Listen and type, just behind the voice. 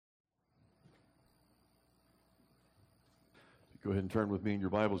Go ahead and turn with me in your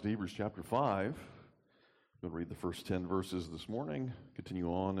Bibles to Hebrews chapter 5. I'm going to read the first 10 verses this morning,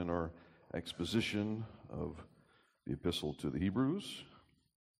 continue on in our exposition of the epistle to the Hebrews.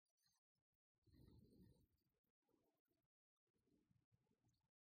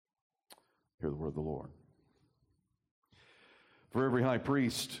 Hear the word of the Lord. For every high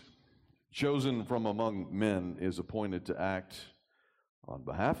priest chosen from among men is appointed to act on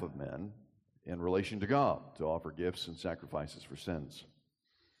behalf of men in relation to God, to offer gifts and sacrifices for sins.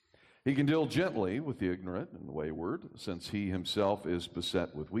 He can deal gently with the ignorant and the wayward, since he himself is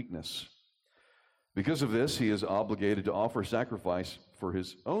beset with weakness. Because of this, he is obligated to offer sacrifice for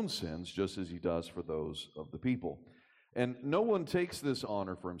his own sins, just as he does for those of the people. And no one takes this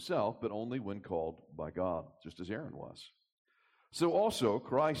honor for himself, but only when called by God, just as Aaron was. So also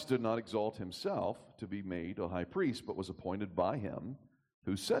Christ did not exalt himself to be made a high priest, but was appointed by him,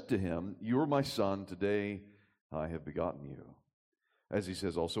 who said to him, "You are my son, today I have begotten you." As he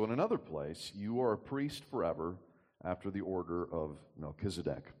says also in another place, "You are a priest forever after the order of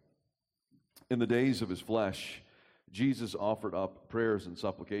Melchizedek." In the days of his flesh, Jesus offered up prayers and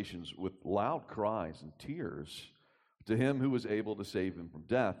supplications with loud cries and tears to him who was able to save him from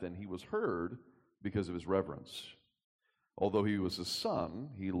death, and he was heard because of his reverence. Although he was a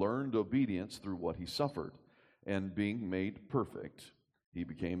son, he learned obedience through what he suffered, and being made perfect, he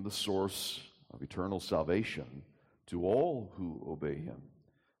became the source of eternal salvation to all who obey him,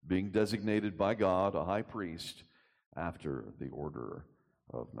 being designated by God a high priest after the order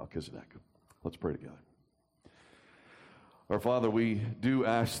of Melchizedek. Let's pray together. Our Father, we do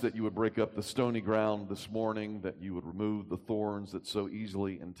ask that you would break up the stony ground this morning, that you would remove the thorns that so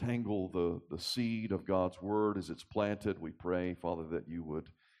easily entangle the seed of God's word as it's planted. We pray, Father, that you would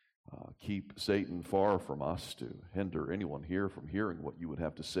keep Satan far from us to hinder anyone here from hearing what you would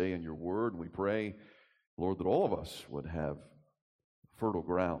have to say in your word. And we pray, Lord, that all of us would have fertile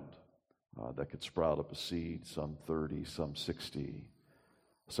ground that could sprout up a seed, some 30, some 60,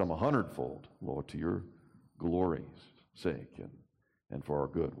 some 100-fold, Lord, to your glory's sake and for our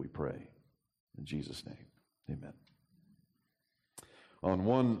good, we pray. In Jesus' name, amen. On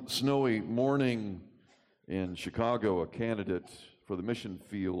one snowy morning in Chicago, a candidate for the mission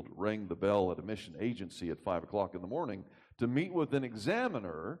field rang the bell at a mission agency at 5 o'clock in the morning to meet with an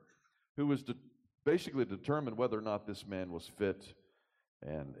examiner who was to basically determine whether or not this man was fit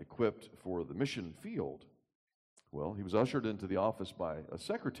and equipped for the mission field. Well, he was ushered into the office by a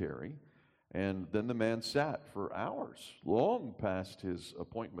secretary, and then the man sat for hours, long past his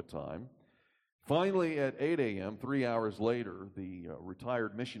appointment time. Finally, at 8 a.m., 3 hours later, the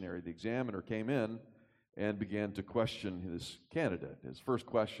retired missionary, the examiner, came in and began to question his candidate. His first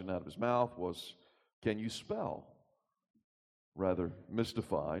question out of his mouth was, "Can you spell?" Rather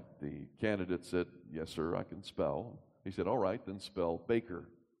mystified, the candidate said, "Yes, sir, I can spell." He said, "All right, then spell baker."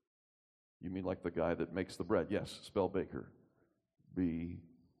 "You mean like the guy that makes the bread?" "Yes, spell baker. B-A-K-E-R.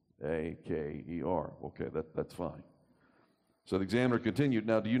 Okay, that's fine." So the examiner continued,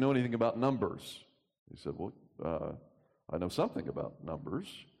 "Now, do you know anything about numbers?" He said, "Well, I know something about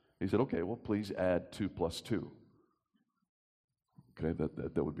numbers." He said, "Okay, well, please add 2 plus 2. Okay,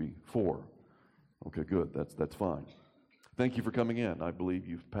 that would be 4. Okay, good, that's fine. "Thank you for coming in. I believe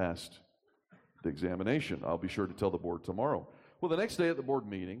you've passed the examination. I'll be sure to tell the board tomorrow." Well, the next day at the board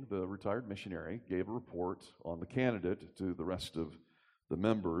meeting, the retired missionary gave a report on the candidate to the rest of the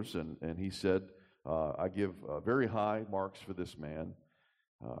members, and he said, "I give very high marks for this man.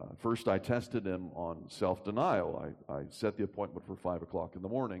 First, I tested him on self-denial. I set the appointment for 5 o'clock in the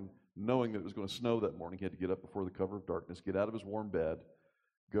morning, knowing that it was going to snow that morning. He had to get up before the cover of darkness, get out of his warm bed,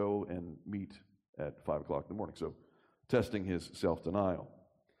 go and meet at 5 o'clock in the morning." So, testing his self-denial.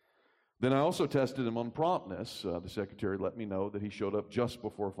 Then I also tested him on promptness. The secretary let me know that he showed up just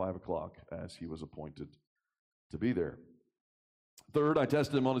before 5 o'clock as he was appointed to be there. Third, I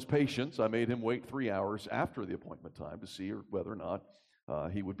tested him on his patience. I made him wait 3 hours after the appointment time to see whether or not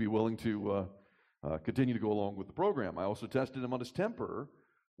he would be willing to continue to go along with the program. I also tested him on his temper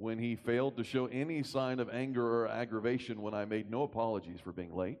when he failed to show any sign of anger or aggravation when I made no apologies for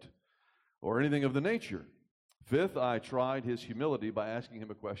being late or anything of the nature. Fifth, I tried his humility by asking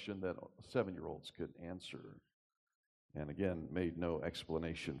him a question that 7-year-olds could answer, and again, made no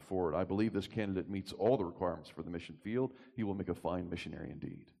explanation for it. I believe this candidate meets all the requirements for the mission field. He will make a fine missionary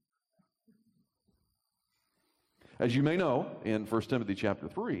indeed. As you may know, in 1 Timothy chapter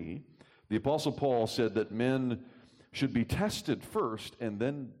 3, the Apostle Paul said that men should be tested first and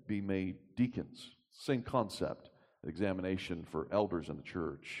then be made deacons. Same concept, examination for elders in the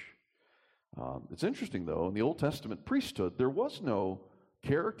church. It's interesting, though, in the Old Testament priesthood, there was no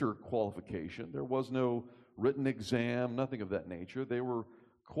character qualification. There was no written exam, nothing of that nature. They were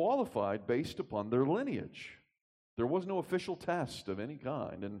qualified based upon their lineage. There was no official test of any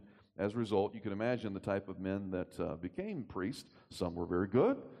kind, and as a result, you can imagine the type of men that became priests. Some were very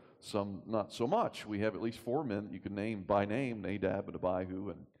good, some not so much. We have at least 4 men that you can name by name, Nadab and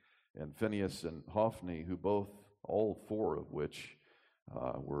Abihu and Phinehas and Hophni, who all 4 of which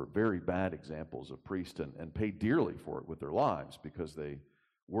were very bad examples of priests and paid dearly for it with their lives because they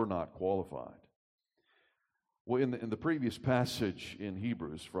were not qualified. Well, in the previous passage in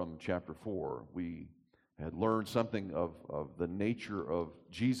Hebrews from chapter 4, we had learned something of the nature of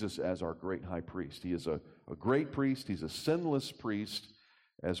Jesus as our great high priest. He is a great priest. He's a sinless priest,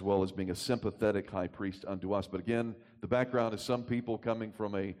 as well as being a sympathetic high priest unto us. But again, the background is some people coming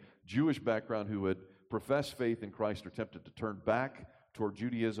from a Jewish background who had professed faith in Christ are tempted to turn back toward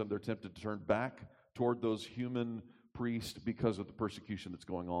Judaism. They're tempted to turn back toward those human priests because of the persecution that's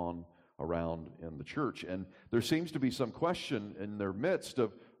going on around in the church. And there seems to be some question in their midst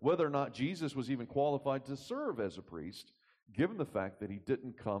of whether or not Jesus was even qualified to serve as a priest, given the fact that he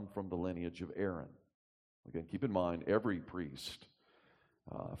didn't come from the lineage of Aaron. Again, keep in mind, every priest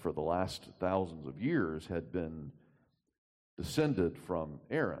for the last thousands of years had been descended from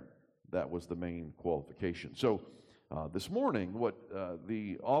Aaron. That was the main qualification. So this morning, what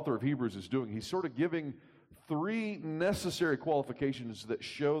the author of Hebrews is doing, he's sort of giving 3 necessary qualifications that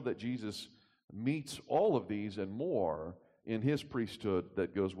show that Jesus meets all of these and more in his priesthood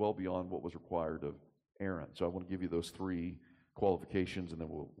that goes well beyond what was required of Aaron. So I want to give you those 3 qualifications, and then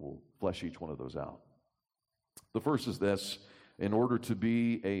we'll flesh each one of those out. The first is this: in order to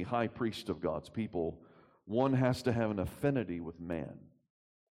be a high priest of God's people, one has to have an affinity with man.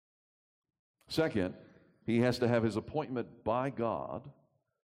 Second, he has to have his appointment by God.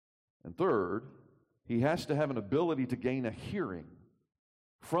 And third, he has to have an ability to gain a hearing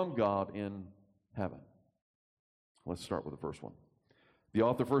from God in heaven. Let's start with the first one. The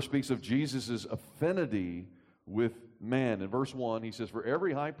author first speaks of Jesus' affinity with man. In verse 1, he says, "For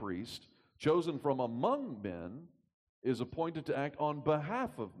every high priest chosen from among men is appointed to act on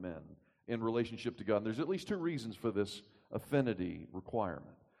behalf of men in relationship to God." And there's at least 2 reasons for this affinity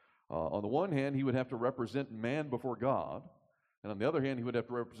requirement. On the one hand, he would have to represent man before God, and on the other hand, he would have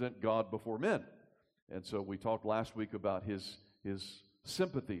to represent God before men. And so we talked last week about his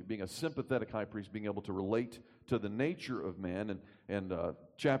sympathy, being a sympathetic high priest, being able to relate to the nature of man. And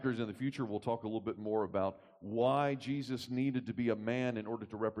chapters in the future, we'll talk a little bit more about why Jesus needed to be a man in order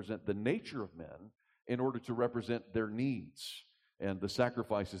to represent the nature of men, in order to represent their needs and the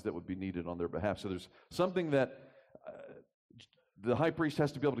sacrifices that would be needed on their behalf. So there's something that the high priest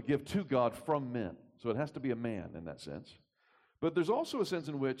has to be able to give to God from men. So it has to be a man in that sense. But there's also a sense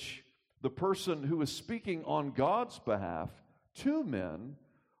in which the person who is speaking on God's behalf to men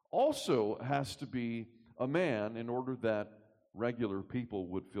also has to be a man in order that regular people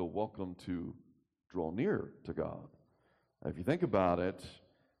would feel welcome to draw near to God. If you think about it,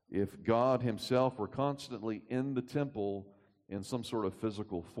 if God himself were constantly in the temple in some sort of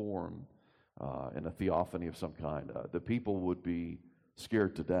physical form, in a theophany of some kind, the people would be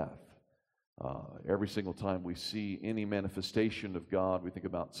scared to death. Every single time we see any manifestation of God, we think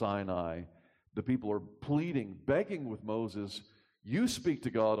about Sinai, the people are pleading, begging with Moses, "You speak to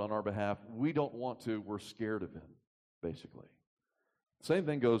God on our behalf. We don't want to. We're scared of him," basically. Same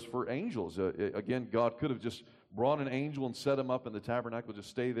thing goes for angels. Again, God could have just brought an angel and set him up in the tabernacle, just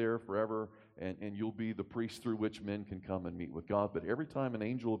stay there forever, and you'll be the priest through which men can come and meet with God. But every time an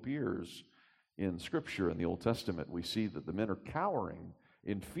angel appears in Scripture, in the Old Testament, we see that the men are cowering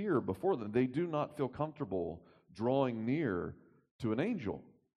in fear before them. They do not feel comfortable drawing near to an angel.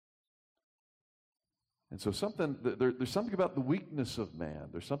 And so there's something about the weakness of man.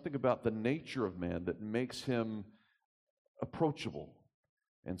 There's something about the nature of man that makes him approachable.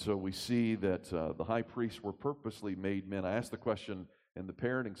 And so we see that the high priests were purposely made men. I asked the question in the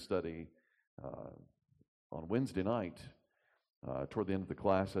parenting study on Wednesday night, toward the end of the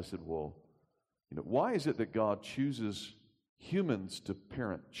class. I said, well, why is it that God chooses humans to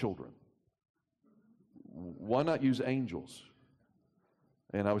parent children? Why not use angels?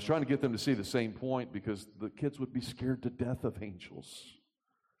 And I was trying to get them to see the same point, because the kids would be scared to death of angels.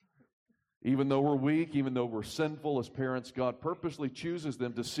 Even though we're weak, even though we're sinful as parents, God purposely chooses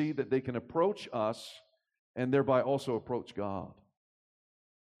them to see that they can approach us and thereby also approach God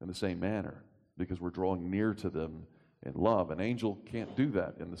in the same manner, because we're drawing near to them in love. An angel can't do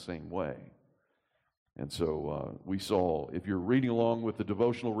that in the same way. And so we saw, if you're reading along with the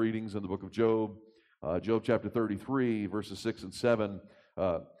devotional readings in the book of Job, Job chapter 33, verses 6 and 7,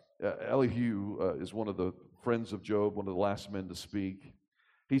 Elihu is one of the friends of Job, one of the last men to speak.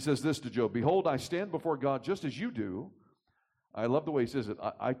 He says this to Job, "Behold, I stand before God just as you do." I love the way he says it.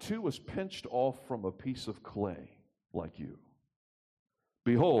 I too was pinched off from a piece of clay like you.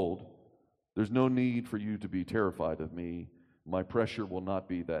 Behold, there's no need for you to be terrified of me. My pressure will not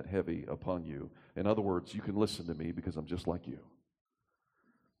be that heavy upon you. In other words, you can listen to me because I'm just like you.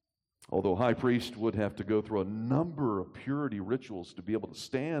 Although high priest would have to go through a number of purity rituals to be able to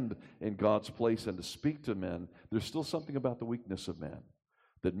stand in God's place and to speak to men, there's still something about the weakness of man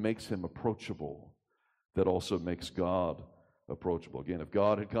that makes him approachable, that also makes God approachable. Again, if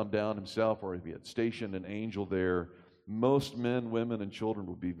God had come down himself or if he had stationed an angel there, most men, women, and children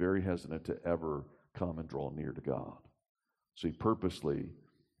would be very hesitant to ever come and draw near to God. So he purposely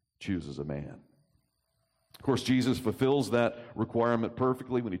chooses a man. Of course, Jesus fulfills that requirement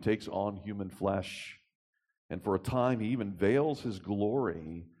perfectly when he takes on human flesh. And for a time, he even veils his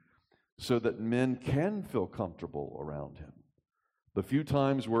glory so that men can feel comfortable around him. The few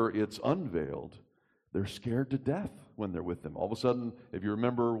times where it's unveiled, they're scared to death when they're with him. All of a sudden, if you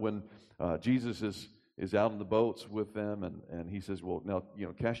remember when Jesus is out in the boats with them, and he says, "Well, now,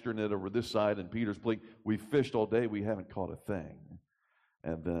 cast your net over this side," and Peter's pleading, "We fished all day, we haven't caught a thing."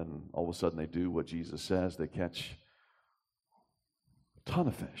 And then all of a sudden they do what Jesus says. They catch a ton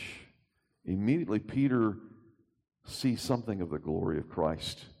of fish. Immediately Peter sees something of the glory of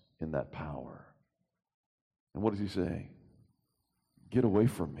Christ in that power. And what does he say? "Get away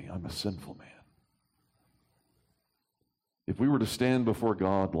from me, I'm a sinful man." If we were to stand before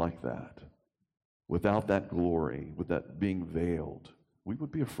God like that, without that glory, with that being veiled, we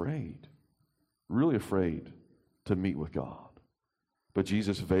would be afraid, really afraid to meet with God. But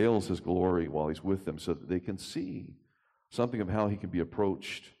Jesus veils his glory while he's with them so that they can see something of how he can be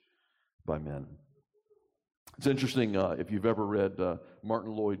approached by men. It's interesting, if you've ever read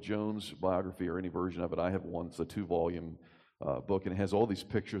Martin Lloyd-Jones' biography or any version of it. I have one. It's a 2-volume book, and it has all these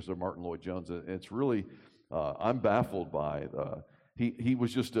pictures of Martin Lloyd-Jones. It's really, I'm baffled by he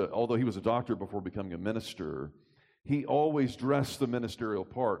was just, although he was a doctor before becoming a minister, he always dressed the ministerial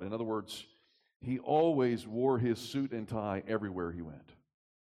part. In other words, he always wore his suit and tie everywhere he went.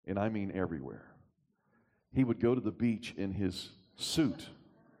 And I mean everywhere. He would go to the beach in his suit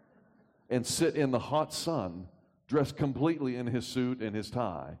and sit in the hot sun dressed completely in his suit and his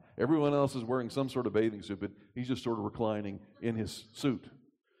tie. Everyone else is wearing some sort of bathing suit, but he's just sort of reclining in his suit.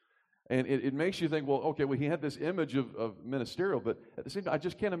 And it makes you think, well, okay, he had this image of ministerial, but at the same time, I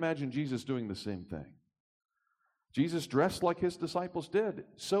just can't imagine Jesus doing the same thing. Jesus dressed like his disciples did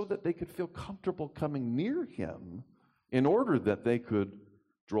so that they could feel comfortable coming near him in order that they could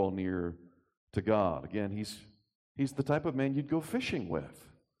draw near to God. Again, he's the type of man you'd go fishing with.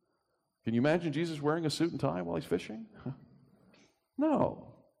 Can you imagine Jesus wearing a suit and tie while he's fishing?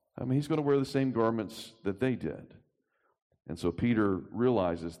 No. I mean, he's going to wear the same garments that they did. And so Peter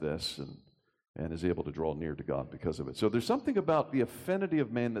realizes this and is able to draw near to God because of it. So there's something about the affinity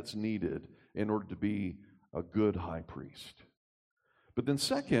of man that's needed in order to be a good high priest. But then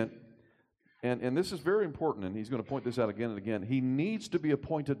second, and this is very important, and he's going to point this out again and again, he needs to be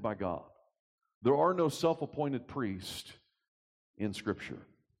appointed by God. There are no self-appointed priests in Scripture.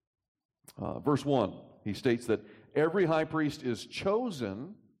 Verse 1, he states that every high priest is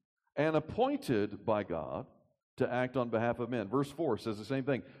chosen and appointed by God to act on behalf of men. Verse 4 says the same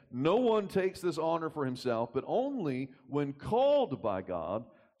thing. No one takes this honor for himself, but only when called by God,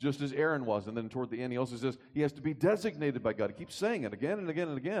 just as Aaron was. And then toward the end, he also says he has to be designated by God. He keeps saying it again and again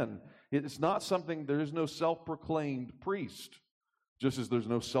and again. It's not something, there is no self-proclaimed priest, just as there's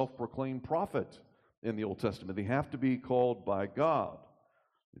no self-proclaimed prophet in the Old Testament. They have to be called by God.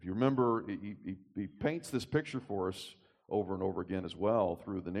 If you remember, he paints this picture for us over and over again as well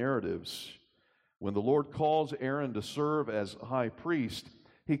through the narratives. When the Lord calls Aaron to serve as high priest,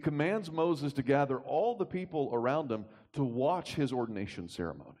 he commands Moses to gather all the people around him to watch his ordination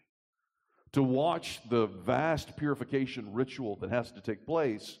ceremony, to watch the vast purification ritual that has to take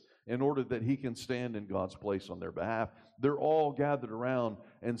place in order that he can stand in God's place on their behalf. They're all gathered around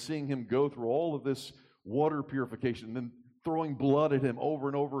and seeing him go through all of this water purification, and then throwing blood at him over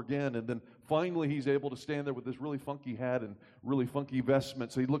and over again, and then finally he's able to stand there with this really funky hat and really funky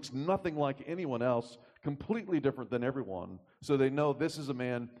vestments. So he looks nothing like anyone else, completely different than everyone, so they know this is a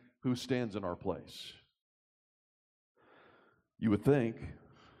man who stands in our place. You would think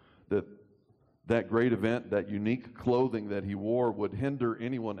that that great event, that unique clothing that he wore, would hinder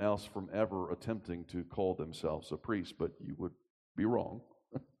anyone else from ever attempting to call themselves a priest, but you would be wrong.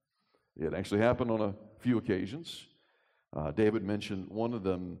 It actually happened on a few occasions. David mentioned one of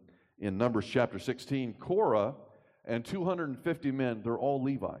them in Numbers chapter 16. Korah and 250 men, they're all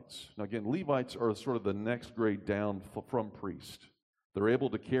Levites. Now again, Levites are sort of the next grade down from priest. They're able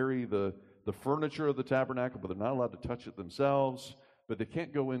to carry the furniture of the tabernacle, but they're not allowed to touch it themselves. But they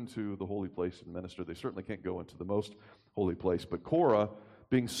can't go into the holy place and minister. They certainly can't go into the most holy place. But Korah,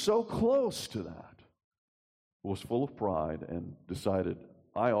 being so close to that, was full of pride and decided,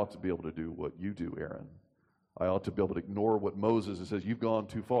 I ought to be able to do what you do, Aaron. I ought to be able to ignore what Moses says. You've gone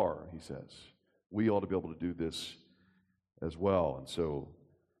too far, he says. We ought to be able to do this as well. And so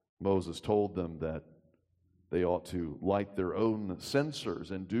Moses told them that they ought to light their own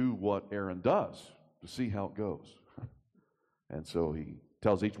censers and do what Aaron does to see how it goes. And so he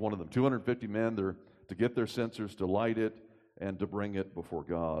tells each one of them, 250 men, they're to get their censers, to light it, and to bring it before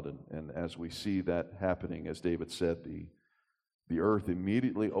God. And as we see that happening, as David said, the earth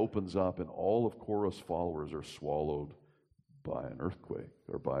immediately opens up, and all of Korah's followers are swallowed by an earthquake,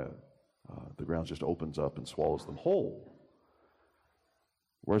 or by the ground just opens up and swallows them whole.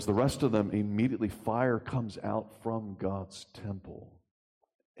 Whereas the rest of them, immediately fire comes out from God's temple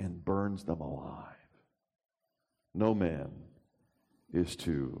and burns them alive. No man is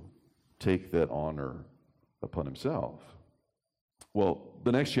to take that honor upon himself. Well,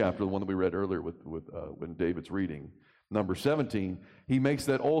 the next chapter, the one that we read earlier when David's reading, number 17, he makes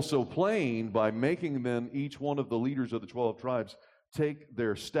that also plain by making them, each one of the leaders of the 12 tribes, take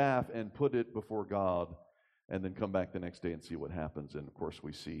their staff and put it before God, and then come back the next day and see what happens. And of course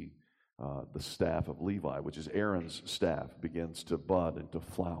we see the staff of Levi, which is Aaron's staff, begins to bud and to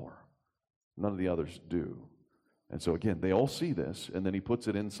flower. None of the others do. And so again, they all see this, and then he puts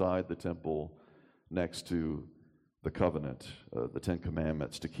it inside the temple next to the covenant, the Ten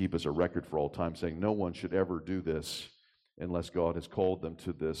Commandments, to keep as a record for all time, saying no one should ever do this unless God has called them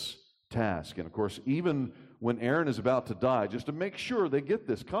to this task. And of course, even when Aaron is about to die, just to make sure they get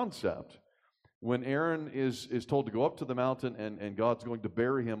this concept, when Aaron is told to go up to the mountain and God's going to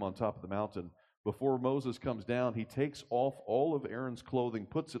bury him on top of the mountain, before Moses comes down, he takes off all of Aaron's clothing,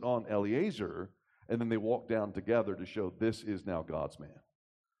 puts it on Eleazar, and then they walk down together to show this is now God's man.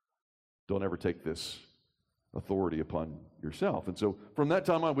 Don't ever take this authority upon yourself. And so from that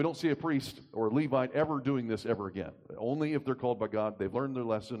time on, we don't see a priest or a Levite ever doing this ever again. Only if they're called by God, they've learned their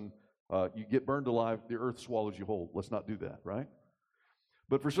lesson. You get burned alive, the earth swallows you whole. Let's not do that, right?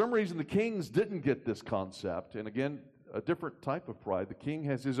 But for some reason, the kings didn't get this concept. And again, a different type of pride. The king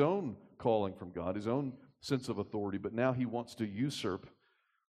has his own calling from God, his own sense of authority, but now he wants to usurp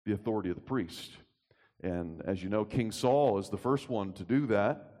the authority of the priest. And as you know, King Saul is the first one to do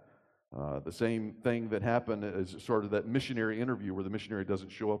that. The same thing that happened is sort of that missionary interview where the missionary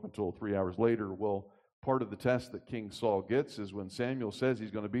doesn't show up until 3 hours later. Well, part of the test that King Saul gets is when Samuel says he's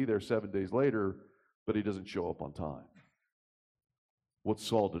going to be there 7 days later, but he doesn't show up on time. What's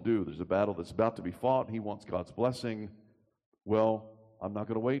Saul to do? There's a battle that's about to be fought. He wants God's blessing. Well, I'm not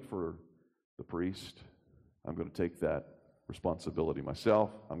going to wait for the priest. I'm going to take that responsibility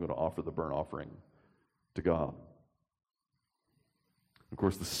myself. I'm going to offer the burnt offering to God. Of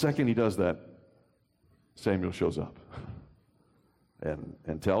course, the second he does that, Samuel shows up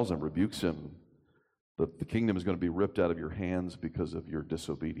and tells him, rebukes him, that the kingdom is going to be ripped out of your hands because of your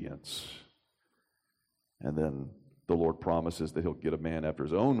disobedience. And then the Lord promises that he'll get a man after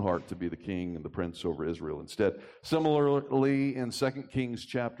his own heart to be the king and the prince over Israel instead. Similarly, in 2 Kings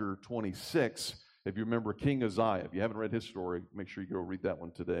chapter 26, if you remember King Uzziah, if you haven't read his story, make sure you go read that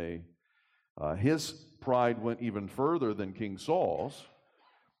one today. His pride went even further than King Saul's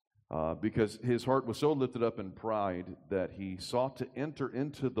because his heart was so lifted up in pride that he sought to enter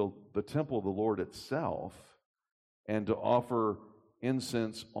into the temple of the Lord itself and to offer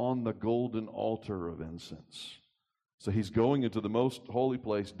incense on the golden altar of incense. So he's going into the most holy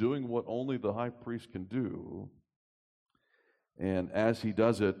place, doing what only the high priest can do. And as he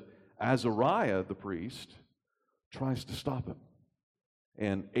does it, Azariah, the priest, tries to stop him.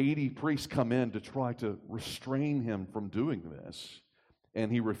 And 80 priests come in to try to restrain him from doing this.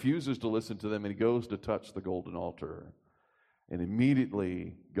 And he refuses to listen to them, and he goes to touch the golden altar. And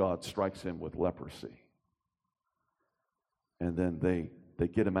immediately, God strikes him with leprosy. And then they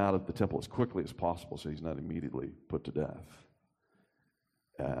get him out of the temple as quickly as possible so he's not immediately put to death.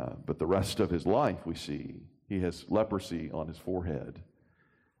 But the rest of his life, we see, he has leprosy on his forehead.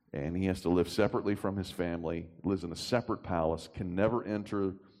 And he has to live separately from his family, lives in a separate palace, can never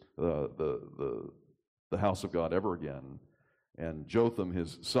enter the house of God ever again. And Jotham,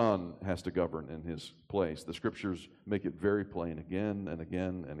 his son, has to govern in his place. The scriptures make it very plain again and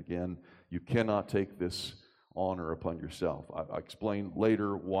again and again. You cannot take this honor upon yourself. I explain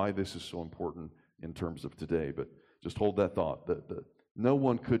later why this is so important in terms of today, but just hold that thought, that no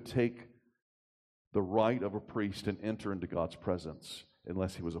one could take the right of a priest and enter into God's presence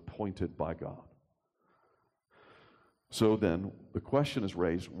unless he was appointed by God. So then the question is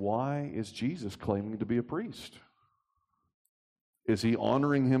raised, why is Jesus claiming to be a priest? Is he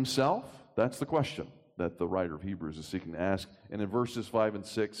honoring himself? That's the question that the writer of Hebrews is seeking to ask. And in verses 5 and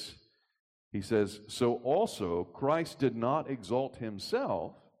 6, he says, so also Christ did not exalt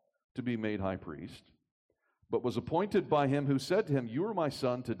himself to be made high priest, but was appointed by him who said to him, you are my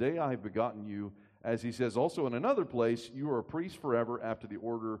son, today I have begotten you. As he says also in another place, you are a priest forever after the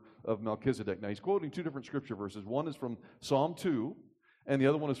order of Melchizedek. Now he's quoting two different scripture verses. One is from Psalm 2, and the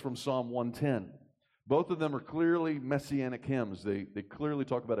other one is from Psalm 110. Both of them are clearly messianic hymns. They clearly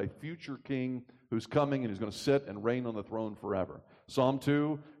talk about a future king who's coming and who's going to sit and reign on the throne forever. Psalm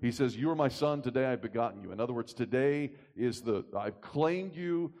 2, he says, you are my son, today I've begotten you. In other words, today is I've claimed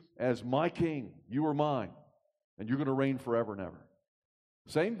you as my king. You are mine, and you're going to reign forever and ever.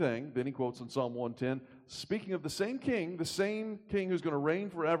 Same thing, then he quotes in Psalm 110, speaking of the same king who's going to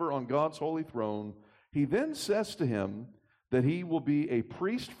reign forever on God's holy throne, he then says to him that he will be a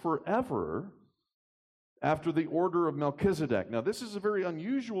priest forever after the order of Melchizedek. Now, this is a very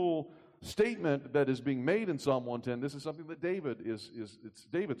unusual statement that is being made in Psalm 110. This is something that it's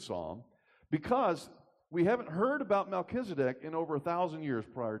David's psalm, because we haven't heard about Melchizedek in over 1,000 years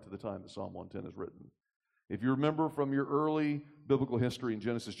prior to the time that Psalm 110 is written. If you remember from your early biblical history in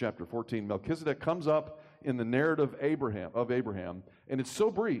Genesis chapter 14, Melchizedek comes up in the narrative of Abraham, and it's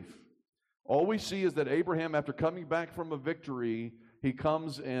so brief. All we see is that Abraham, after coming back from a victory, he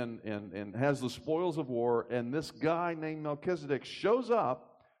comes and has the spoils of war, and this guy named Melchizedek shows up,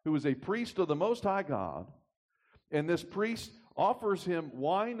 who is a priest of the Most High God, and this priest offers him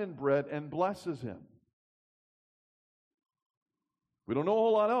wine and bread and blesses him. We don't know a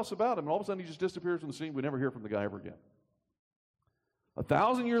whole lot else about him, and all of a sudden he just disappears from the scene. We never hear from the guy ever again.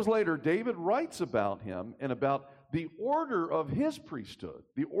 1,000 years later, David writes about him and about the order of his priesthood,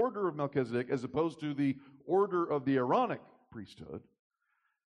 the order of Melchizedek, as opposed to the order of the Aaronic priesthood,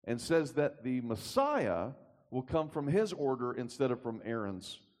 and says that the Messiah will come from his order instead of from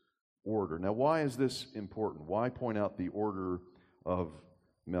Aaron's order. Now, why is this important? Why point out the order of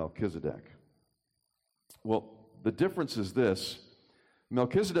Melchizedek? Well, the difference is this.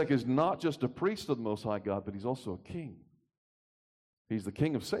 Melchizedek is not just a priest of the Most High God, but he's also a king. He's the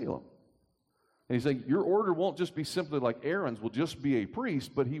king of Salem. And he's saying, your order won't just be simply like Aaron's, will just be a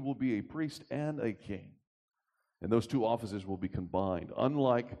priest, but he will be a priest and a king. And those two offices will be combined.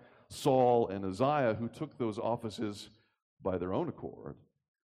 Unlike Saul and Uzziah, who took those offices by their own accord,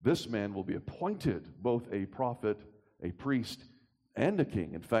 this man will be appointed both a prophet, a priest, and a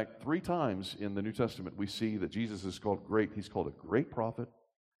king. In fact, 3 times in the New Testament we see that Jesus is called great. He's called a great prophet,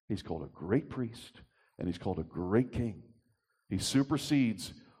 he's called a great priest, and he's called a great king. He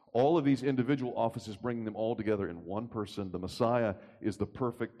supersedes all of these individual offices, bringing them all together in one person. The Messiah is the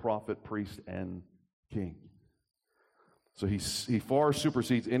perfect prophet, priest, and king. So he far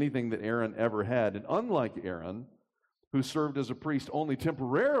supersedes anything that Aaron ever had. And unlike Aaron, who served as a priest only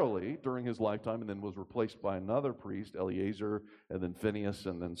temporarily during his lifetime and then was replaced by another priest, Eleazar, and then Phinehas,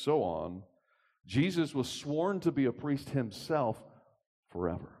 and then so on, Jesus was sworn to be a priest himself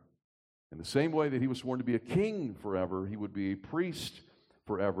forever. In the same way that he was sworn to be a king forever, he would be a priest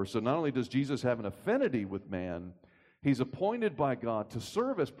forever. So not only does Jesus have an affinity with man, he's appointed by God to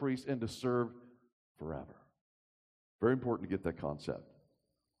serve as priest and to serve forever. Very important to get that concept.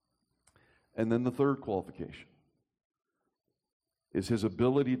 And then the third qualification is his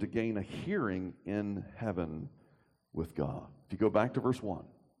ability to gain a hearing in heaven with God. If you go back to verse 1,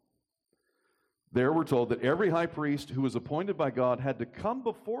 there we're told that every high priest who was appointed by God had to come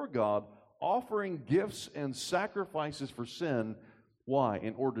before God offering gifts and sacrifices for sin. Why?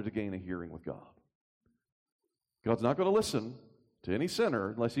 In order to gain a hearing with God. God's not going to listen to any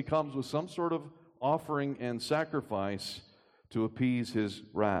sinner unless he comes with some sort of offering and sacrifice to appease his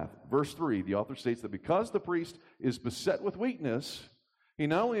wrath. Verse 3, the author states that because the priest is beset with weakness, he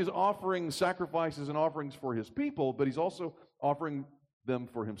not only is offering sacrifices and offerings for his people, but he's also offering them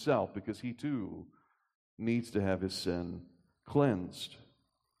for himself, because he too needs to have his sin cleansed.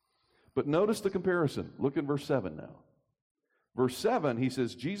 But notice the comparison. Look in verse 7 now. Verse 7, he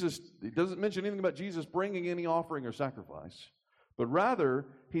says he doesn't mention anything about Jesus bringing any offering or sacrifice, but rather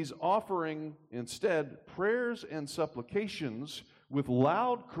he's offering instead prayers and supplications with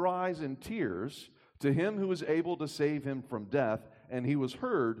loud cries and tears to him who is able to save him from death, and he was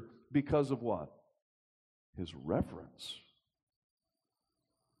heard because of what? His reverence.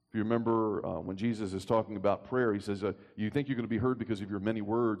 If you remember when Jesus is talking about prayer, he says, you think you're going to be heard because of your many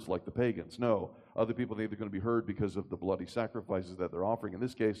words like the pagans. No. Other people think they're going to be heard because of the bloody sacrifices that they're offering. In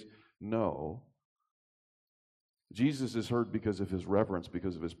this case, no. Jesus is heard because of his reverence,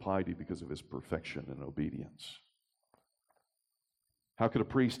 because of his piety, because of his perfection and obedience. How could a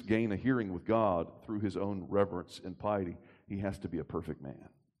priest gain a hearing with God through his own reverence and piety? He has to be a perfect man.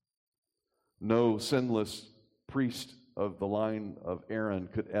 No sinless priest of the line of Aaron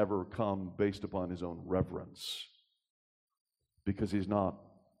could ever come based upon his own reverence, because he's not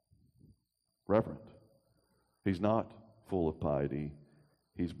reverent. He's not full of piety.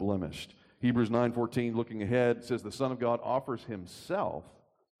 He's blemished. Hebrews 9:14, looking ahead, says the Son of God offers himself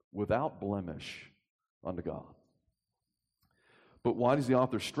without blemish unto God. But why does the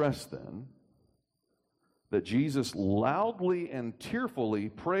author stress then that Jesus loudly and tearfully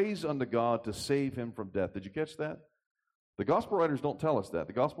prays unto God to save him from death? Did you catch that? The gospel writers don't tell us that.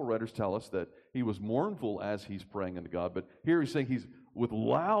 The gospel writers tell us that he was mournful as he's praying unto God, but here he's saying he's with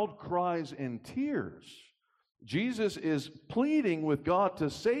loud cries and tears. Jesus is pleading with God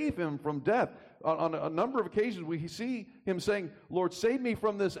to save him from death. On a number of occasions, we see him saying, Lord, save me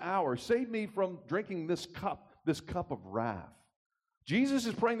from this hour. Save me from drinking this cup of wrath. Jesus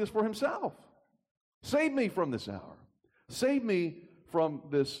is praying this for himself. Save me from this hour. Save me from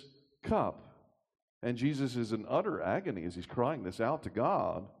this cup. And Jesus is in utter agony as he's crying this out to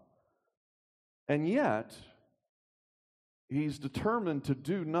God. And yet, he's determined to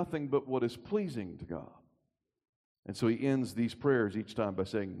do nothing but what is pleasing to God. And so he ends these prayers each time by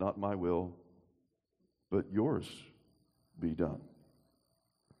saying, not my will, but yours be done.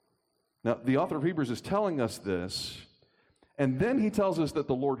 Now, the author of Hebrews is telling us this, and then he tells us that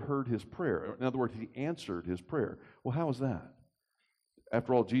the Lord heard his prayer. In other words, he answered his prayer. Well, how is that?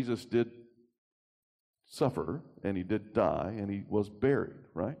 After all, Jesus did suffer, and he did die, and he was buried,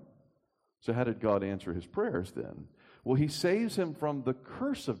 right? So how did God answer his prayers then? Well, he saves him from the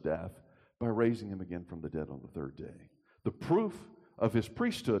curse of death by raising him again from the dead on the third day. The proof of his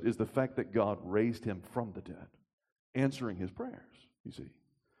priesthood is the fact that God raised him from the dead, answering his prayers, you see.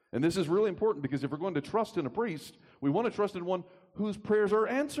 And this is really important, because if we're going to trust in a priest, we want to trust in one whose prayers are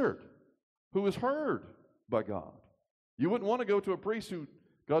answered, who is heard by God. You wouldn't want to go to a priest who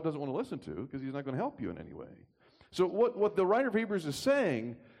God doesn't want to listen to, because he's not going to help you in any way. So what the writer of Hebrews is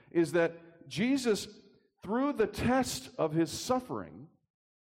saying is that Jesus, through the test of his suffering,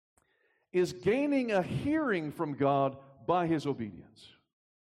 is gaining a hearing from God by his obedience.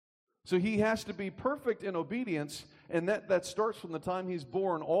 So he has to be perfect in obedience, and that starts from the time he's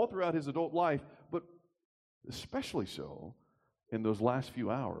born all throughout his adult life, but especially so in those last few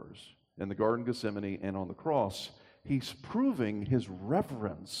hours in the Garden of Gethsemane and on the cross. He's proving his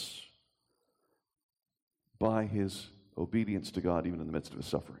reverence by his obedience to God, even in the midst of his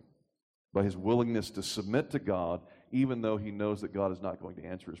suffering, by his willingness to submit to God, even though he knows that God is not going to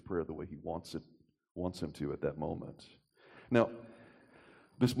answer his prayer the way he wants him to at that moment. Now,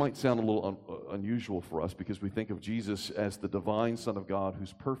 this might sound a little unusual for us, because we think of Jesus as the divine Son of God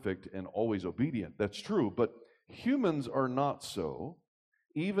who's perfect and always obedient. That's true, but humans are not so.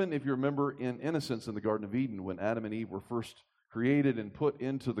 Even if you remember in innocence in the Garden of Eden, when Adam and Eve were first created and put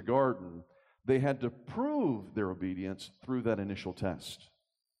into the garden, they had to prove their obedience through that initial test.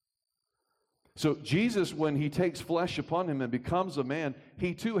 So Jesus, when he takes flesh upon him and becomes a man,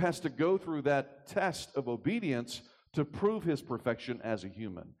 he too has to go through that test of obedience to prove his perfection as a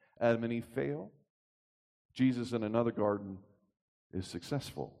human. Adam and Eve fail. Jesus in another garden is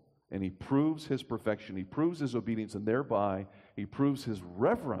successful. And he proves his perfection, he proves his obedience, and thereby he proves his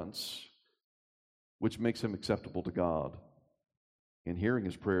reverence, which makes him acceptable to God in hearing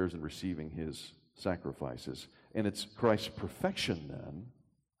his prayers and receiving his sacrifices. And it's Christ's perfection then,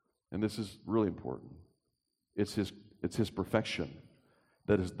 and this is really important, it's his perfection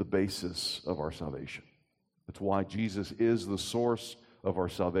that is the basis of our salvation. That's why Jesus is the source of our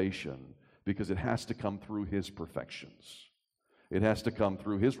salvation, because it has to come through his perfections. It has to come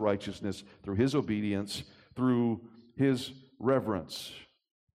through his righteousness, through his obedience, through his reverence.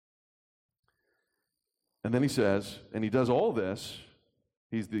 And then he says, and he does all this,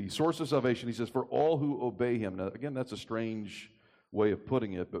 he's the source of salvation. He says, for all who obey him. Now, again, that's a strange way of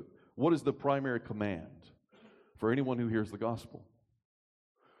putting it, but what is the primary command for anyone who hears the gospel?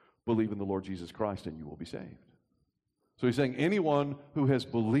 Believe in the Lord Jesus Christ and you will be saved. So he's saying anyone who has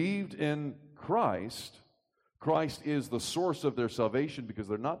believed in Christ, Christ is the source of their salvation, because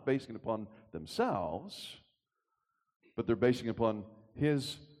they're not basing it upon themselves, but they're basing it upon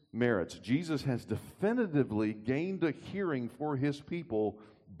his merits. Jesus has definitively gained a hearing for his people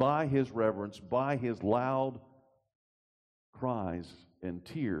by his reverence, by his loud cries and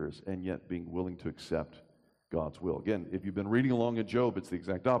tears, and yet being willing to accept God's will. Again, if you've been reading along in Job, it's the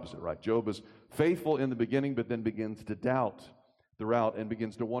exact opposite, right? Job is faithful in the beginning, but then begins to doubt throughout and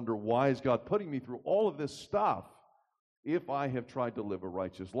begins to wonder, why is God putting me through all of this stuff if I have tried to live a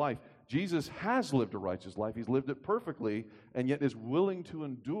righteous life? Jesus has lived a righteous life. He's lived it perfectly, and yet is willing to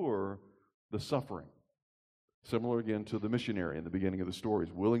endure the suffering. Similar again to the missionary in the beginning of the story.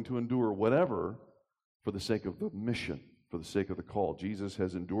 He's willing to endure whatever for the sake of the mission, for the sake of the call. Jesus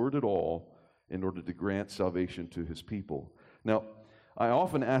has endured it all in order to grant salvation to his people. Now, I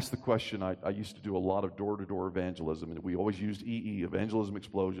often ask the question, I used to do a lot of door-to-door evangelism, and we always used EE, Evangelism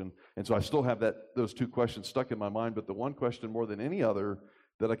Explosion, and so I still have those two questions stuck in my mind, but the one question more than any other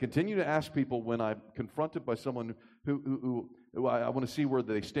that I continue to ask people when I'm confronted by someone who I want to see where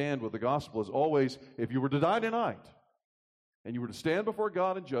they stand with the gospel is always, if you were to die tonight, and you were to stand before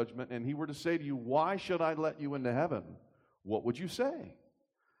God in judgment, and he were to say to you, why should I let you into heaven? What would you say?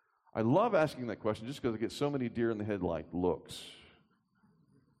 I love asking that question just because I get so many deer in the headlight looks.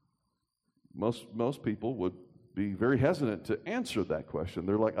 Most people would be very hesitant to answer that question.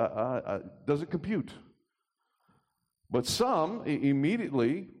 They're like, does it compute? But some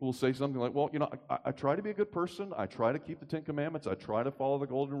immediately will say something like, well, I try to be a good person. I try to keep the Ten Commandments. I try to follow the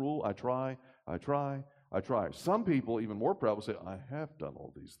Golden Rule. I try. Some people, even more proud, will say, I have done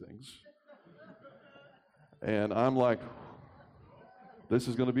all these things. And I'm like, this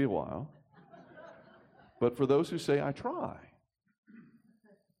is going to be a while. But for those who say, I try,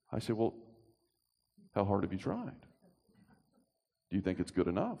 I say, well, how hard have you tried? Do you think it's good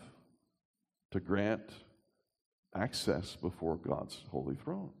enough to grant access before God's holy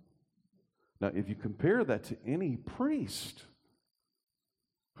throne? Now, if you compare that to any priest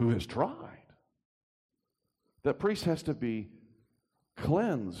who has tried, that priest has to be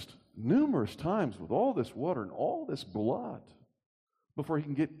cleansed numerous times with all this water and all this blood before he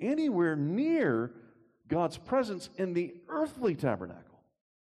can get anywhere near God's presence in the earthly tabernacle.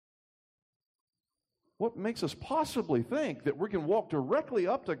 What makes us possibly think that we can walk directly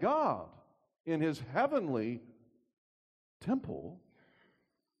up to God in his heavenly temple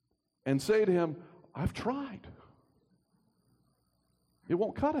and say to him, I've tried. It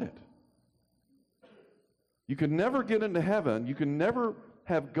won't cut it. You can never get into heaven. You can never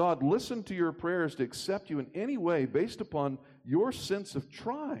have God listen to your prayers to accept you in any way based upon your sense of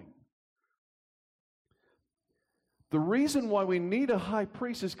trying. The reason why we need a high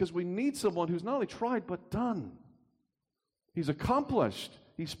priest is because we need someone who's not only tried but done. He's accomplished.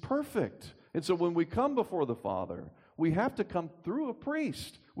 He's perfect. And so when we come before the Father, we have to come through a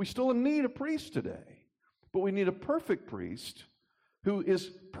priest. We still need a priest today, but we need a perfect priest who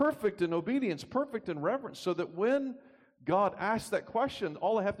is perfect in obedience, perfect in reverence, so that when God asks that question,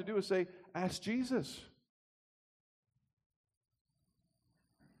 all I have to do is say, ask Jesus.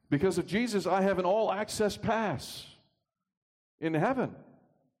 Because of Jesus, I have an all-access pass in heaven.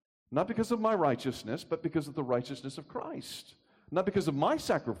 Not because of my righteousness, but because of the righteousness of Christ. Not because of my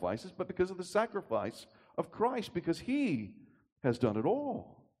sacrifices, but because of the sacrifice of Christ, because he has done it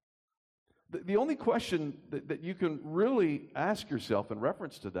all. The only question that you can really ask yourself in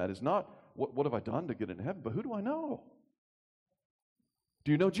reference to that is not, what have I done to get into heaven, but who do I know?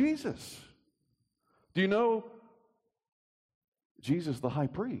 Do you know Jesus? Do you know Jesus the high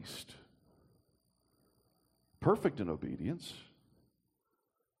priest? Perfect in obedience.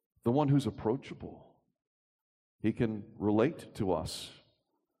 The one who's approachable. He can relate to us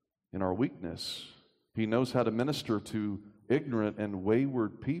in our weakness. He knows how to minister to ignorant and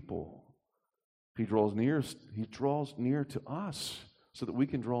wayward people. He draws near to us so that we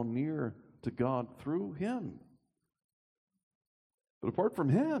can draw near to God through him. But apart from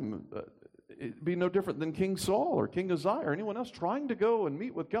him, it'd be no different than King Saul or King Uzziah or anyone else trying to go and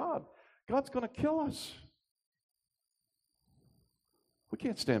meet with God. God's going to kill us. We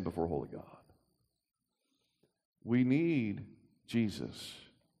can't stand before holy God. We need Jesus,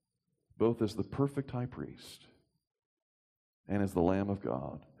 both as the perfect high priest and as the Lamb of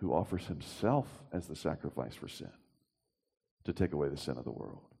God who offers himself as the sacrifice for sin to take away the sin of the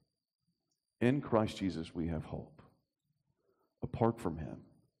world. In Christ Jesus we have hope. Apart from him,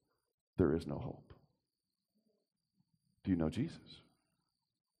 there is no hope. Do you know Jesus?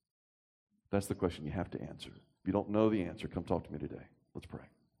 That's the question you have to answer. If you don't know the answer, come talk to me today. Let's pray.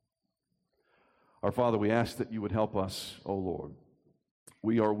 Our Father, we ask that you would help us, O Lord.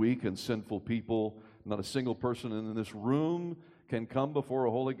 We are weak and sinful people. Not a single person in this room can come before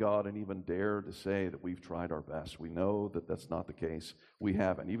a holy God and even dare to say that we've tried our best. We know that that's not the case. We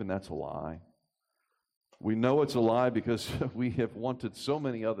haven't. Even that's a lie. We know it's a lie because we have wanted so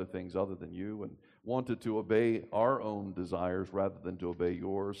many other things other than you and wanted to obey our own desires rather than to obey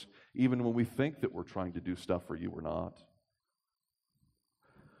yours. Even when we think that we're trying to do stuff for you, we're not.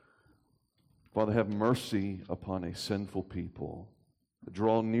 Father, have mercy upon a sinful people.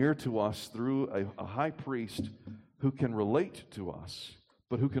 Draw near to us through a high priest who can relate to us,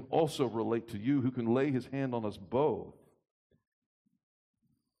 but who can also relate to you, who can lay his hand on us both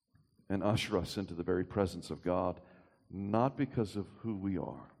and usher us into the very presence of God, not because of who we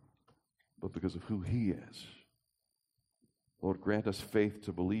are, but because of who he is. Lord, grant us faith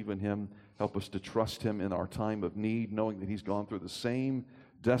to believe in him. Help us to trust him in our time of need, knowing that he's gone through the same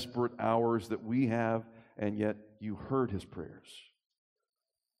desperate hours that we have, and yet you heard his prayers.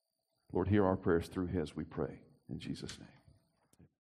 Lord, hear our prayers through his, we pray. In Jesus' name.